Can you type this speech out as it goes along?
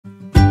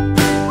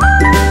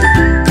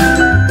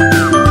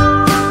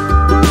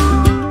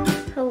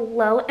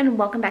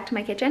welcome back to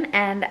my kitchen,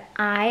 and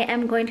I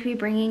am going to be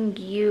bringing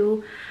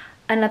you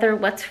another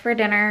what's for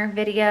dinner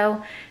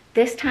video.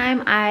 This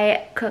time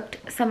I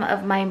cooked some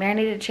of my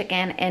marinated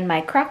chicken in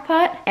my crock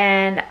pot,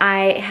 and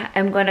I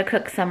am going to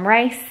cook some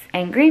rice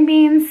and green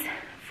beans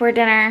for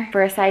dinner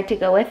for a side to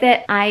go with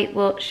it. I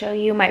will show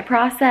you my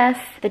process.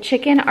 The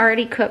chicken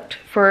already cooked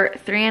for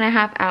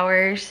 3.5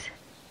 hours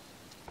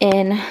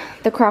in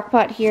the crock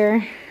pot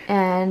here,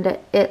 and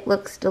it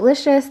looks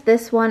delicious.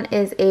 This one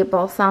is a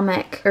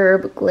balsamic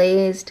herb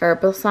glazed or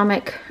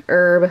balsamic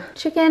herb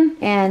chicken,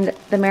 and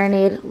the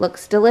marinade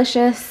looks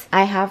delicious.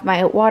 I have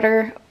my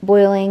water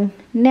boiling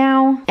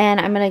now, and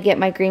I'm gonna get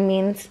my green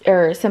beans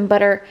or some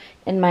butter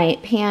in my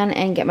pan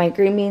and get my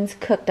green beans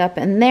cooked up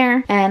in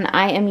there. And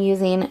I am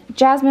using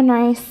jasmine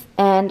rice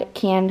and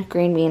canned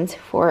green beans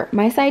for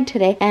my side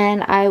today,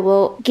 and I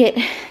will get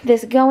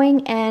this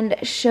going and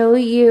show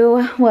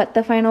you what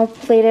the final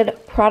plated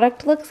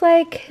product looks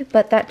like.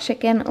 But that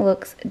chicken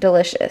looks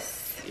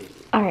delicious.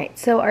 All right,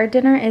 so our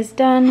dinner is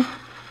done.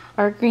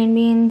 Our green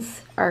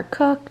beans are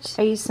cooked.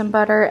 I used some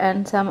butter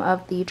and some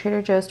of the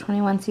Trader Joe's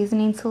 21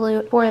 seasoning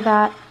salute for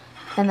that.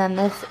 And then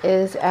this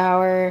is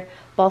our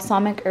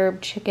balsamic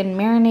herb chicken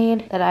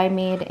marinade that I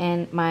made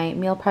in my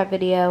meal prep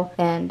video,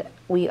 and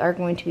we are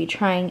going to be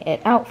trying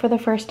it out for the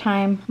first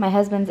time. My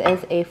husband's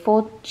is a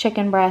full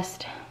chicken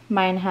breast.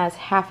 Mine has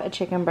half a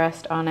chicken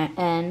breast on it,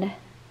 and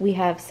we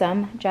have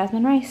some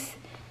jasmine rice.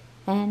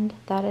 And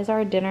that is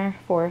our dinner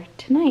for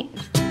tonight.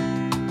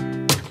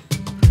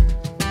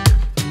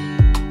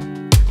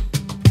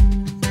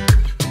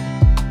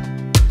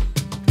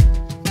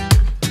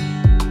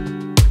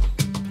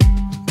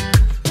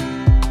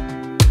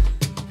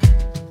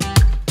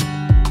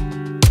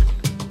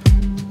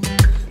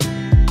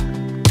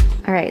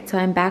 Alright, so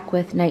I'm back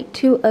with night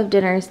 2 of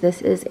dinners.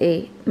 This is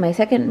my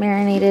second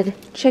marinated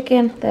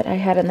chicken that I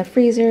had in the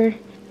freezer.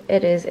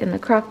 It is in the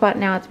crock pot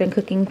now. It's been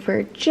cooking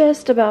for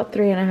just about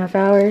 3.5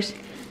 hours,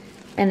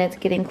 and it's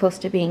getting close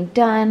to being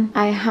done.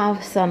 I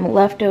have some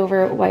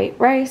leftover white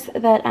rice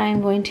that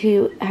I'm going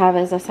to have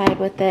as a side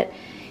with it,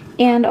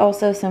 and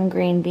also some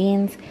green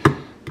beans.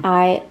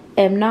 I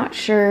am not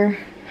sure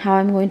how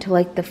I'm going to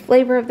like the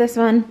flavor of this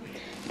one.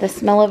 The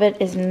smell of it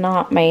is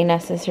not my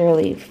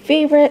necessarily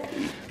favorite,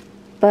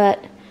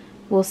 but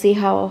we'll see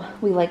how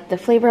we like the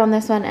flavor on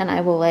this one, and I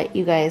will let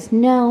you guys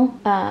know.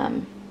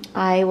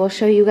 I will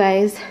show you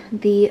guys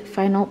the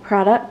final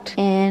product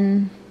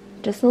in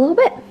just a little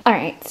bit. All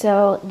right,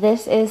 so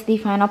this is the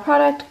final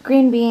product.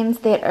 Green beans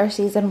that are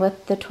seasoned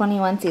with the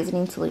 21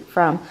 seasoning salute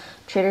from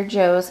Trader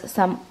Joe's,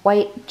 some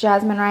white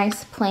jasmine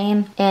rice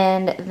plain,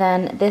 and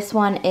then this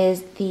one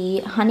is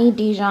the honey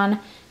Dijon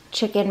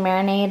chicken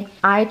marinade.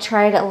 I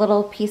tried a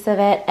little piece of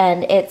it,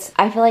 and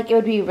I feel like it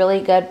would be really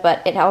good,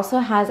 but it also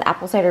has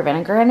apple cider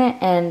vinegar in it,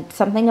 and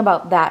something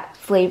about that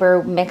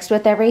flavor mixed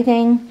with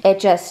everything, it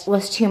just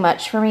was too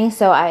much for me.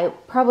 So I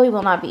probably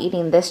will not be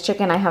eating this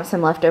chicken. I have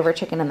some leftover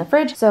chicken in the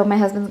fridge, so my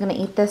husband's gonna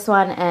eat this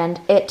one,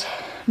 and it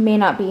may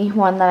not be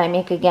one that I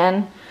make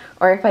again.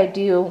 Or if I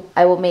do,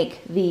 I will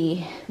make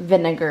the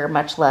vinegar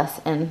much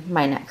less in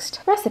my next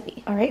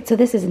recipe. All right, so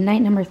this is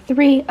night number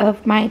 3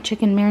 of my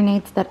chicken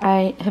marinades that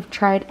I have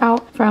tried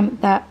out from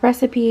that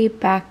recipe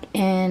back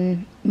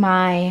in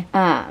my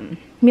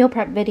meal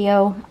prep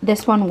video.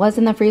 This one was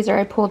in the freezer.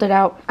 I pulled it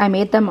out. I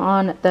made them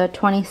on the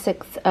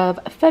 26th of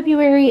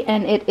February,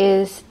 and it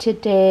is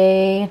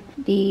today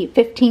the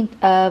 15th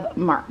of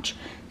March.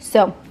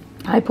 So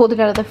I pulled it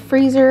out of the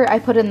freezer, I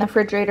put it in the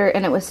refrigerator,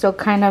 and it was still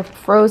kind of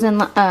frozen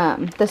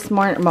this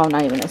morning, well,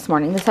 not even this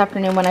morning, this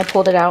afternoon when I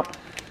pulled it out.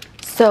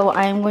 So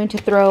I'm going to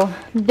throw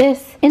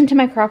this into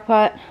my crock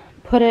pot,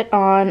 put it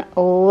on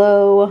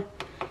low,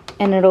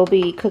 and it'll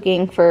be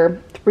cooking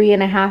for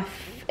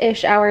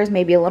 3.5-ish hours,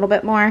 maybe a little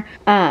bit more.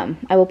 I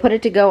will put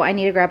it to go. I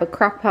need to grab a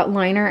crock pot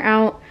liner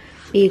out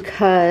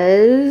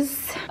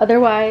because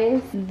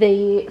otherwise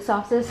the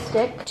sauces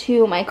stick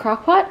to my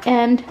crock pot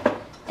and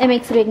it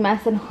makes a big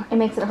mess, and it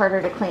makes it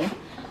harder to clean.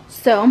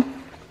 So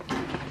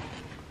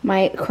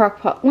my crock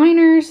pot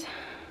liners,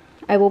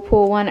 I will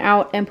pull one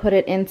out and put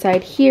it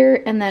inside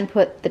here, and then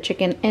put the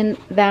chicken in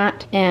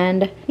that.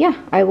 And yeah,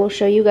 I will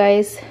show you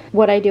guys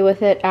what I do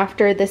with it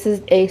after. This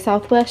is a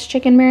Southwest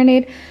chicken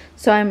marinade,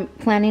 so I'm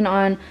planning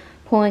on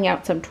pulling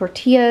out some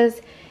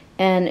tortillas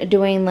and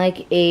doing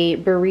like a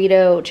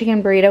burrito,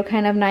 chicken burrito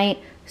kind of night.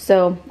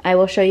 So I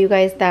will show you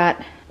guys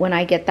that when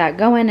I get that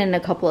going in a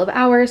couple of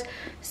hours.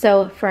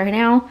 So for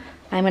now,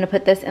 I'm gonna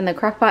put this in the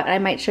crock pot. I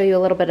might show you a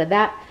little bit of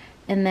that,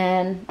 and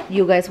then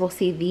you guys will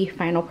see the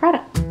final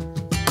product.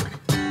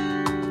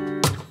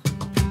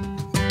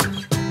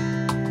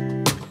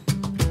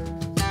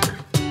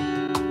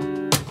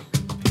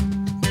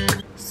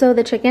 So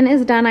the chicken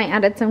is done. I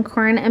added some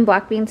corn and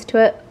black beans to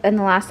it in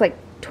the last like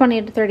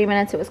 20 to 30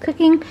 minutes it was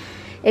cooking.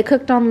 It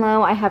cooked on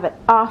low. I have it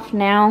off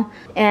now,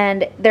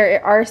 and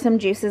there are some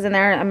juices in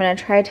there. I'm gonna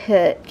try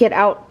to get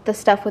out the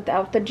stuff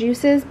without the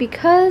juices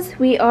because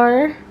we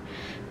are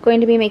going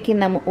to be making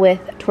them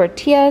with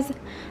tortillas.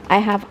 I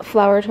have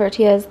flour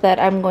tortillas that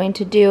I'm going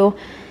to do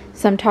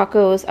some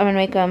tacos. I'm gonna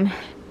make them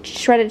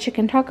shredded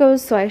chicken tacos.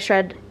 So I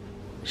shred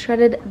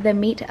shredded the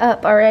meat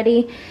up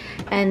already.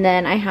 And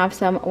then I have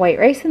some white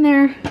rice in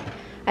there.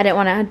 I didn't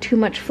want to add too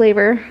much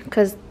flavor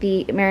because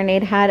the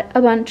marinade had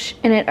a bunch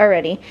in it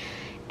already.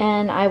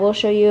 And I will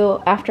show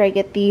you after I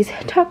get these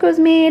tacos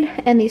made,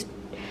 and I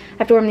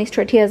have to warm these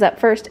tortillas up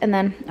first, and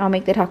then I'll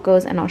make the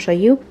tacos and I'll show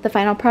you the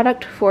final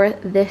product for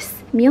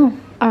this meal.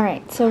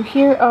 Alright, so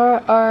here are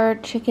our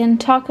chicken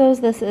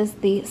tacos. This is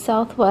the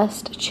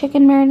Southwest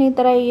chicken marinade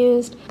that I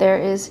used. There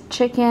is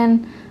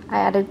chicken. I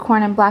added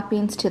corn and black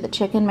beans to the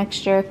chicken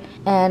mixture,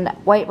 and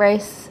white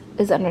rice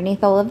is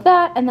underneath all of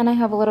that. And then I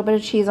have a little bit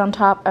of cheese on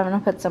top. I'm gonna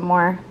put some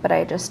more, but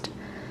I just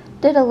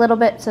did a little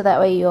bit so that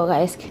way you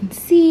guys can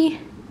see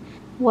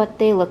what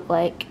they look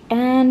like.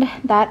 And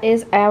that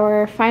is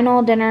our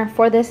final dinner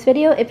for this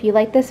video. If you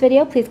like this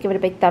video, please give it a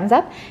big thumbs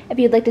up. If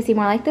you'd like to see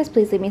more like this,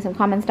 please leave me some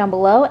comments down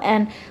below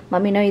and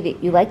let me know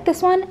that you like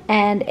this one.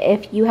 And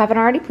if you haven't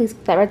already, please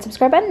click that red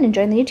subscribe button and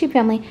join the YouTube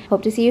family.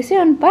 Hope to see you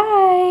soon.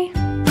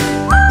 Bye!